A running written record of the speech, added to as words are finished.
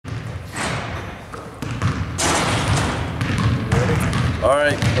All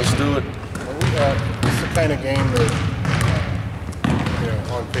right, let's do it. It's the kind of game that,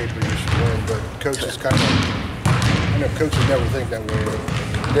 on paper you should win, but coaches I know coaches never think that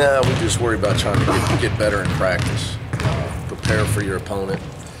way. Yeah, we just worry about trying to get better in practice, prepare for your opponent,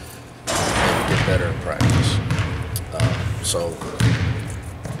 and get better in practice. So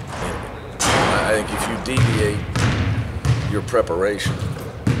I think if you deviate your preparation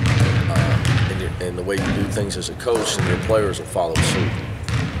and the way you do things as a coach, then your players will follow suit.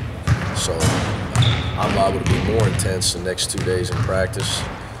 So I'm liable to be more intense the next 2 days in practice,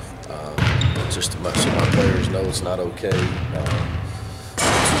 just so my players know it's not okay to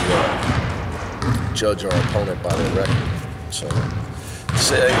judge our opponent by their record. So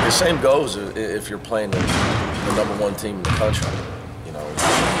the same goes if you're playing the #1 team in the country. You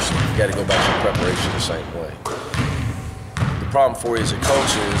got to go back to your preparation the same way. The problem for you as a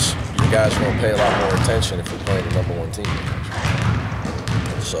coach is your guys are going to pay a lot more attention if you're playing the #1 team in the country.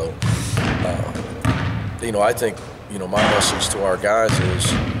 So, I think, my message to our guys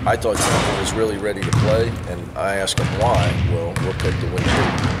is I thought Temple was really ready to play, and I asked them why. Well, we're picked to win the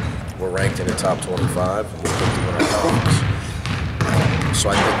league. We're ranked in the top 25, and we're picked to win our conference. So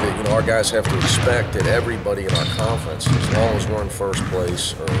I think that, our guys have to expect that everybody in our conference, as long as we're in first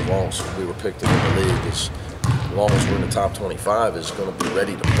place, or as long as we were picked to win the league, as long as we're in the top 25, is going to be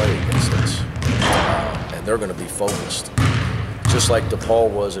ready to play against us. And they're going to be focused, just like DePaul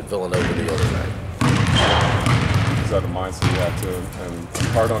was at Villanova the other night. Is that the mindset you have to, and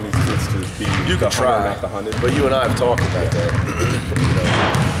hard on these kids to be you can try, not the 100? But you and I have talked about that.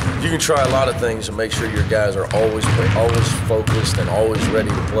 You can try a lot of things and make sure your guys are always focused and always ready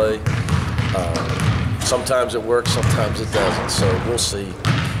to play. Sometimes it works, sometimes it doesn't. So we'll see.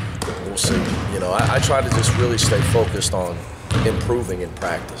 We'll see. I try to just really stay focused on improving in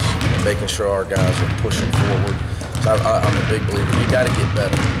practice and making sure our guys are pushing forward. I'm a big believer. You got to get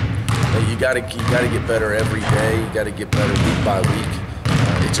better. You got to get better every day. You got to get better week by week.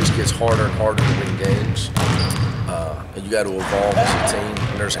 It just gets harder and harder to win games. And you got to evolve as a team.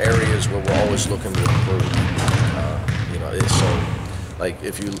 And there's areas where we're always looking to improve. So like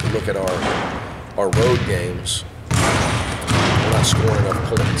if you look at our road games, we're not scoring enough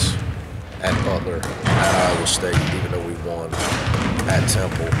points at Butler, at Iowa State, even though we won, at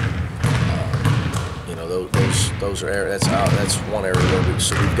Temple. Those are areas. That's one area where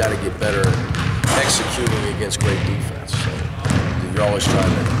we've got to get better executing against great defense. So you're always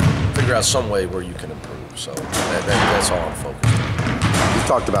trying to figure out some way where you can improve. So that's all I'm focused on. You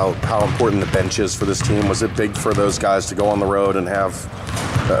talked about how important the bench is for this team. Was it big for those guys to go on the road and have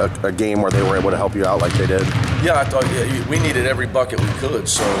a game where they were able to help you out like they did? Yeah, I thought we needed every bucket we could.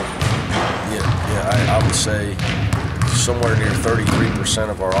 So I would say somewhere near 33%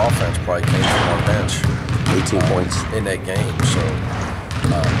 of our offense probably came from our bench. 18 points in that game. So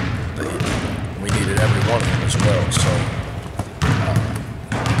we needed every one of them as well. So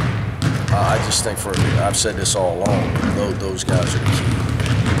I just think I've said this all along, those guys are the key.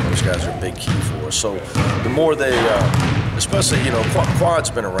 Those guys are a big key for us. So the more they, especially, Quad's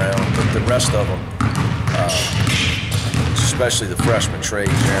been around, but the rest of them, especially the freshman Trey,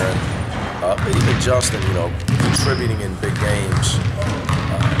 Jaron, even Justin, contributing in big games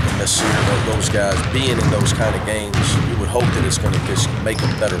in this year, those guys being in those kind of games, you would hope that it's going to just make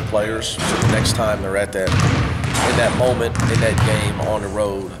them better players. So the next time they're in that moment, in that game, on the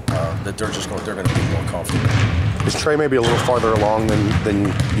road, that they're going to be more comfortable. Is Trey maybe a little farther along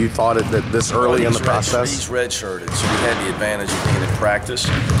than you thought this early in the process? He's redshirted, so he had the advantage of being in practice.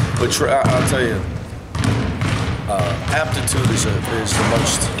 But Trey, I'll tell you, aptitude is the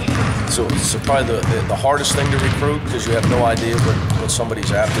most. So it's probably the hardest thing to recruit because you have no idea what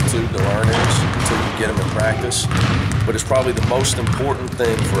somebody's aptitude to learn is until you get them in practice. But it's probably the most important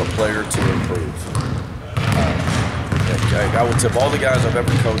thing for a player to improve. I would tip all the guys I've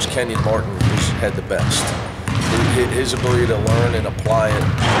ever coached, Kenyon Martin had the best. His ability to learn and apply it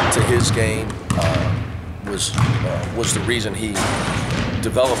to his game was the reason he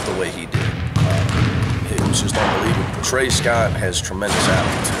developed the way he did. It was just unbelievable. Trey Scott has tremendous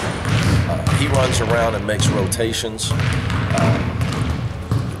aptitude. He runs around and makes rotations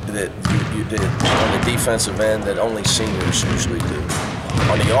that on the defensive end that only seniors usually do.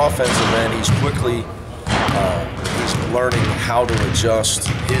 On the offensive end, he's quickly he's learning how to adjust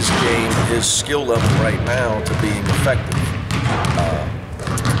his game, his skill level right now to being effective.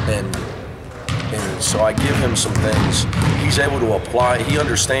 And so I give him some things. He's able to apply. He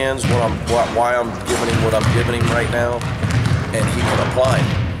understands why I'm giving him what I'm giving him right now, and he can apply it.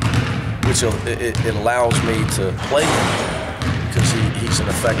 Which it allows me to play him because he's an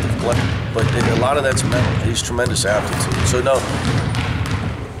effective player. But a lot of that's mental. He's tremendous aptitude. So no,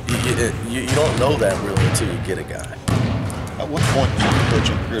 you don't know that really until you get a guy. At what point in your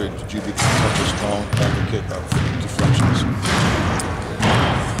coaching career did you become such a strong advocate of deflections?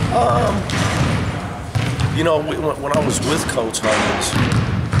 You know, when I was with Coach Huggins,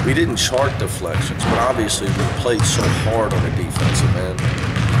 we didn't chart deflections, but obviously we played so hard on the defensive end.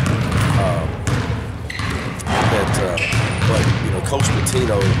 But you know, Coach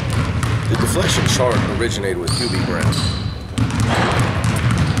Pitino, the deflection chart originated with Hubie Brown.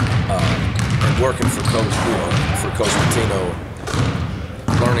 And working for Coach Pitino,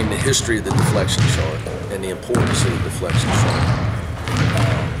 learning the history of the deflection chart and the importance of the deflection chart.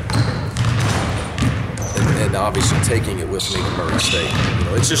 And obviously taking it with me to Murray State. You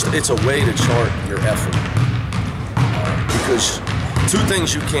know, it's a way to chart your effort. Because two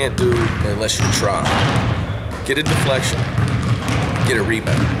things you can't do unless you try. Get a deflection, get a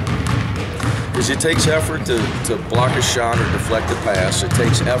rebound. Because it takes effort to block a shot or deflect a pass. It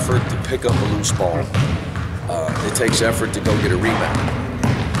takes effort to pick up a loose ball. It takes effort to go get a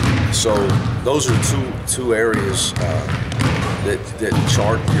rebound. So those are two areas that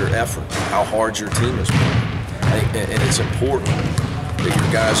chart your effort, how hard your team is playing. And it's important that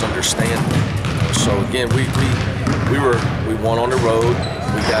your guys understand that. So again, we won on the road.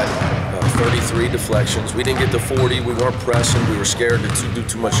 We got 33 deflections. We didn't get to 40. We weren't pressing. We were scared to do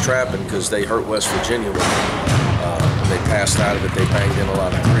too much trapping because they hurt West Virginia when they passed out of it. They banged in a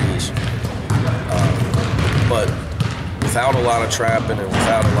lot of threes. But without a lot of trapping and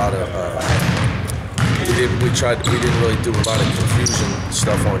without a lot of we didn't really do a lot of confusion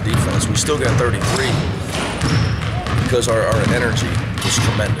stuff on defense. We still got 33 because our energy was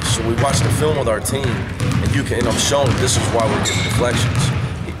tremendous. So we watched the film with our team, and I'm showing this is why we're getting deflections.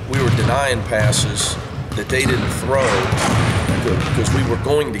 We were denying passes that they didn't throw because we were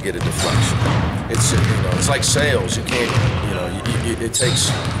going to get a deflection. It's like sales. You can't, it takes,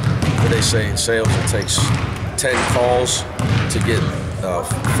 what they say in sales, it takes 10 calls to get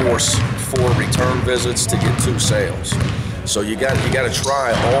four return visits to get 2 sales. So you got to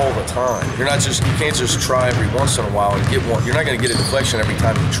try all the time. You can't just try every once in a while and get one. You're not going to get a deflection every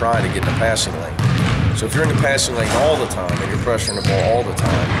time you try to get in the passing lane. So if you're in the passing lane all the time and you're pressuring the ball all the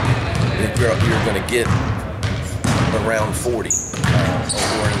time, you're going to get around 40 or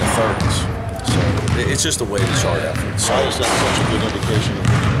in the 30s. So it's just a way to chart effort. So, why is that such a good indication of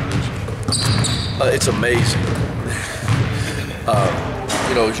what? It's amazing.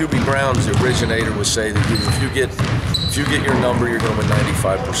 Hubie Brown's the originator would say that if you get your number, you're going to win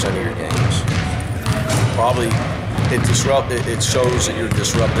 95% of your games. Probably it shows that you're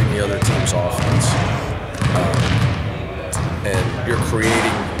disrupting the other team's offense, and you're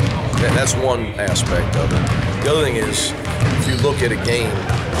creating. That's one aspect of it. The other thing is, if you look at a game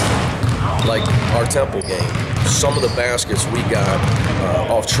like our Temple game, some of the baskets we got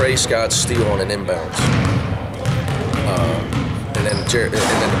off Trey Scott's steal on an inbounds. And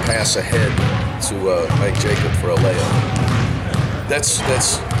then the pass ahead to Mike Jacob for a layup.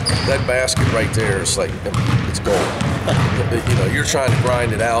 That basket right there is like, it's gold. You're trying to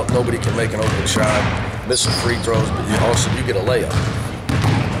grind it out. Nobody can make an open shot, missing free throws, but also you get a layup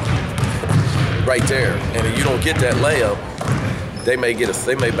right there. And if you don't get that layup, they may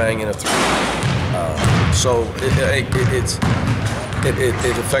bang in a 3. So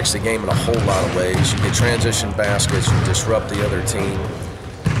it affects the game in a whole lot of ways. You get transition baskets, you disrupt the other team,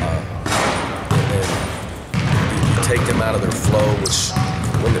 and then you take them out of their flow, which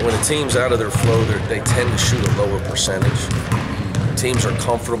when a team's out of their flow, they tend to shoot a lower percentage. Teams are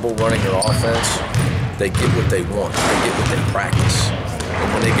comfortable running their offense. They get what they want. They get what they practice.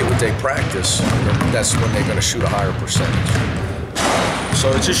 And when they get what they practice, that's when they're going to shoot a higher percentage. So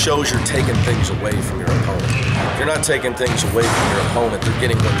it just shows you're taking things away from your opponent. If you're not taking things away from your opponent, they're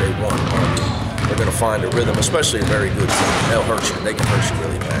getting what they want. They're going to find a rhythm, especially a very good team. They'll hurt you. They can hurt you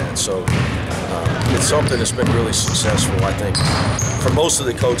really bad. So it's something that's been really successful, I think, for most of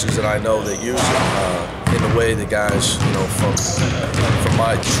the coaches that I know that use it in the way the guys, from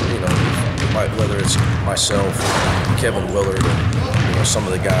whether it's myself, Kevin Willard, or some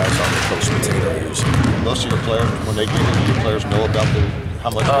of the guys on the Coach Pitino use it. Most of your players, when they get in, your players know about how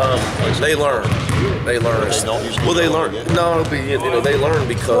much they learn. They learn. They learn. No, they learn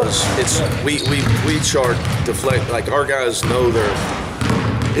because we chart deflect. Like our guys know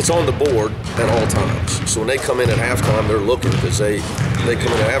it's on the board at all times. So when they come in at halftime, they're looking because they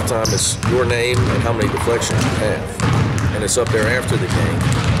come in at halftime. It's your name and how many deflections you have, and it's up there after the game.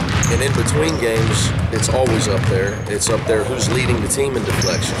 And in between games, it's always up there. It's up there who's leading the team in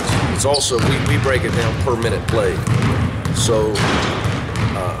deflections. It's also, we break it down per minute played. So,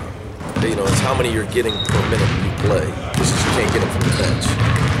 it's how many you're getting per minute you play. Because you can't get them from the bench.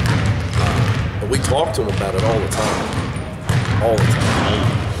 we talk to them about it all the time.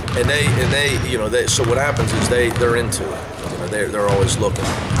 And they, you know, so what happens is they're into it. You know, they're always looking.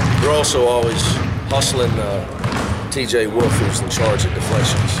 They're also always hustling TJ Wolf, who's in charge of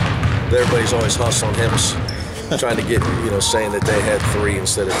deflections. Everybody's always hustling him, trying to get, you know, saying that they had 3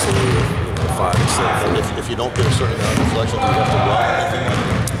 instead of 2, or 5 instead of 4. If you don't get a certain amount of deflection, do you have to run or anything like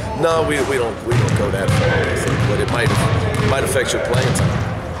that? No, we don't go that far, I think, but it might affect your playing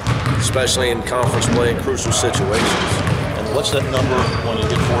time, especially in conference play in crucial situations. And what's that number when you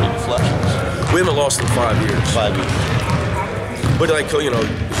get 40 deflections? We haven't lost in 5 years. 5 years. But like, you know,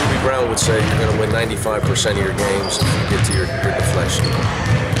 Jimmy Brown would say you're going to win 95% of your games if you get to your deflection.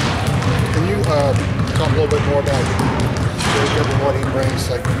 Can you talk a little bit more about Jacob and what he brings,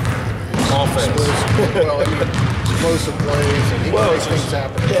 like Offense. Explosive plays, and he makes things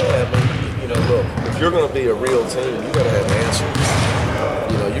happen. Yeah, I mean, you know, look, if you're going to be a real team, you got to have answers.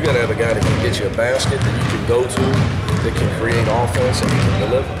 You know, you got to have a guy that can get you a basket that you can go to, that can create offense and he can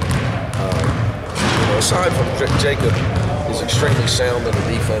deliver. You know, aside from Jacob is extremely sound in the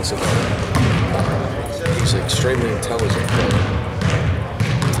defensive end. He's an extremely intelligent player.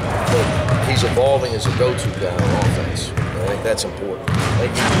 But he's evolving as a go-to guy on offense. I think that's important. I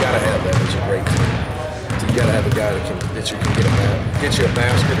think you got to have that as a great team. You got to have a guy that you can get you a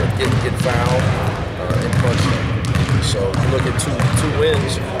basket or get fouled and punch him. So you look at two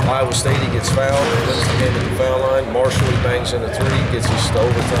wins. Iowa State, he gets fouled, wins the game at the foul line. Marshall, he bangs in a 3, gets us to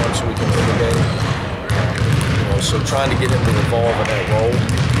overtime so we can win the game. You know, so trying to get him to evolve in that role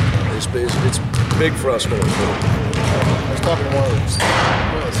it's big for us going forward. I was talking to one of the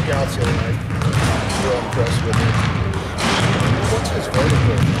scouts the other night. Real impressed with him. What's his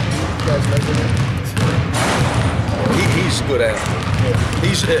vertical? You guys measure him? He's a good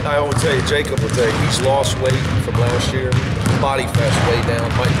athlete. I would say, Jacob would say, he's lost weight from last year. Body fat's way down.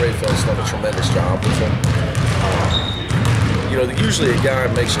 Mike Rayfeld's done a tremendous job with him. You know, usually a guy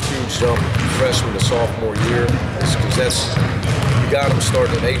makes a huge jump freshman to sophomore year because you got them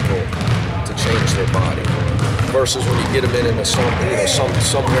starting in April to change their body. Versus when you get them in the summer, you know,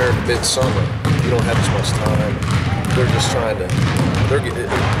 somewhere in midsummer, you don't have as much time. They're just trying to,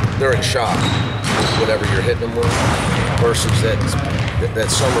 they're in shock with whatever you're hitting them with. Versus that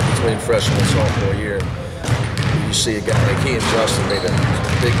summer between freshman and sophomore year, you see a guy like he and Justin made a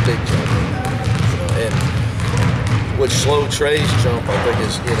big jump. And what slowed Trey's jump, I think,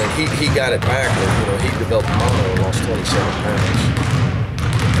 is, you know, he got it back, and, you know, he developed mono and lost 27 pounds.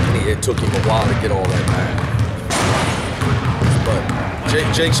 And it took him a while to get all that back. But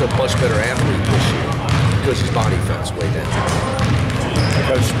Jake's a much better athlete this year because his body fat's way down.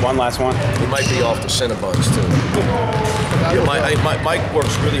 Coach, one last one. He might be off the Cinnabons too. Yeah, Mike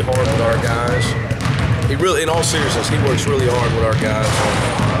works really hard with our guys. He really, in all seriousness, he works really hard with our guys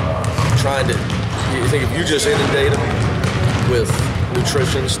on trying to. You think if you just inundate them with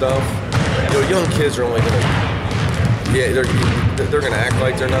nutrition stuff, you know, young kids are only gonna, they're gonna act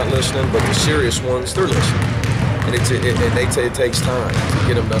like they're not listening, but the serious ones, they're listening. And it takes time to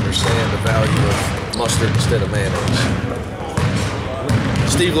get them to understand the value of mustard instead of mayonnaise.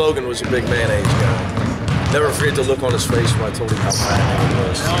 Steve Logan was a big mayonnaise guy. Never forget the look on his face when I told him how bad it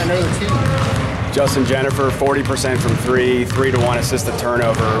was. Now I know the team. Justin Jennifer, 40% from 3, 3-1 assist to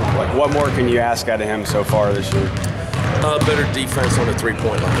turnover. Like, what more can you ask out of him so far this year? Better defense on the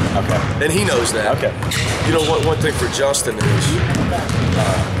 3-point line. Okay. And he knows that. Okay. You know, one thing for Justin is,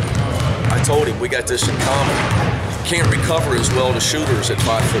 I told him we got this in common. Can't recover as well as shooters at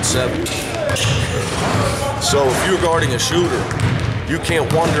 5'7". So if you're guarding a shooter, you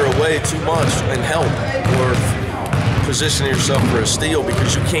can't wander away too much and help or position yourself for a steal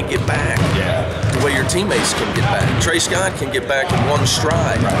because you can't get back the way your teammates can get back. Trey Scott can get back in one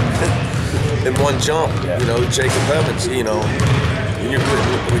stride, in one jump. You know, Jacob Evans, you know, when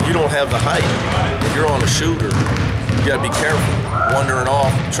you don't have the height, if you're on a shooter, you got to be careful. Wandering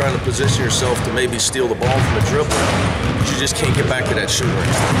off, trying to position yourself to maybe steal the ball from a dribble, but you just can't get back to that shooter.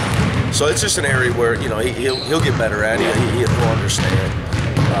 So it's just an area where, you know, he'll get better at it. He'll understand.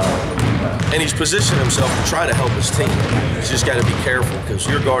 And he's positioned himself to try to help his team. He's just got to be careful because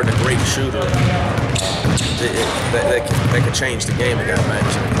you're guarding a great shooter. That can change the game. The guy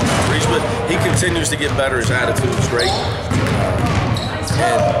bangs in threes, but he continues to get better. His attitude is great.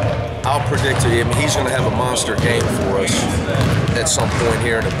 And I'll predict to him he's going to have a monster game for us at some point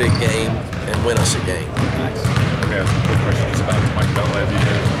here in a big game and win us a game. Nice. Let me ask a quick questions about Mike Bell.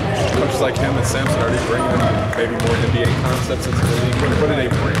 Coaches like him and Sampson already bringing maybe more NBA concepts into the league. What do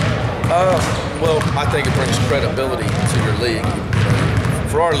they bring? Well, I think it brings credibility to your league.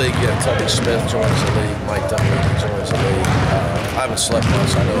 For our league, yeah, Tubby Smith joins the league, Mike Dunleavy joins the league. I haven't slept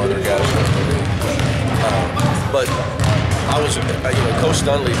much. I know other guys join the league. But I was, Coach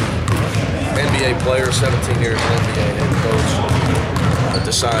Dunleavy, NBA player, 17 years in NBA head coach,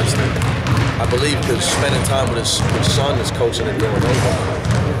 decides that, I believe because spending time with his son is coaching at Villanova,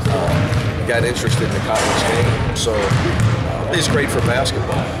 he got interested in the college game. So it's great for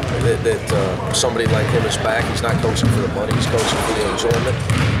basketball that somebody like him is back. He's not coaching for the money, he's coaching for the enjoyment.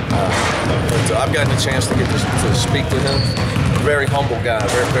 But I've gotten a chance to get to speak to him. Very humble guy,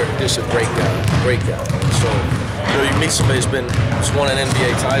 just a great guy. So you meet somebody who's won an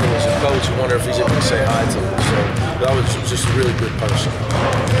NBA title as a coach, you wonder if he's even going to say hi to him. So that was just a really good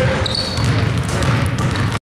person.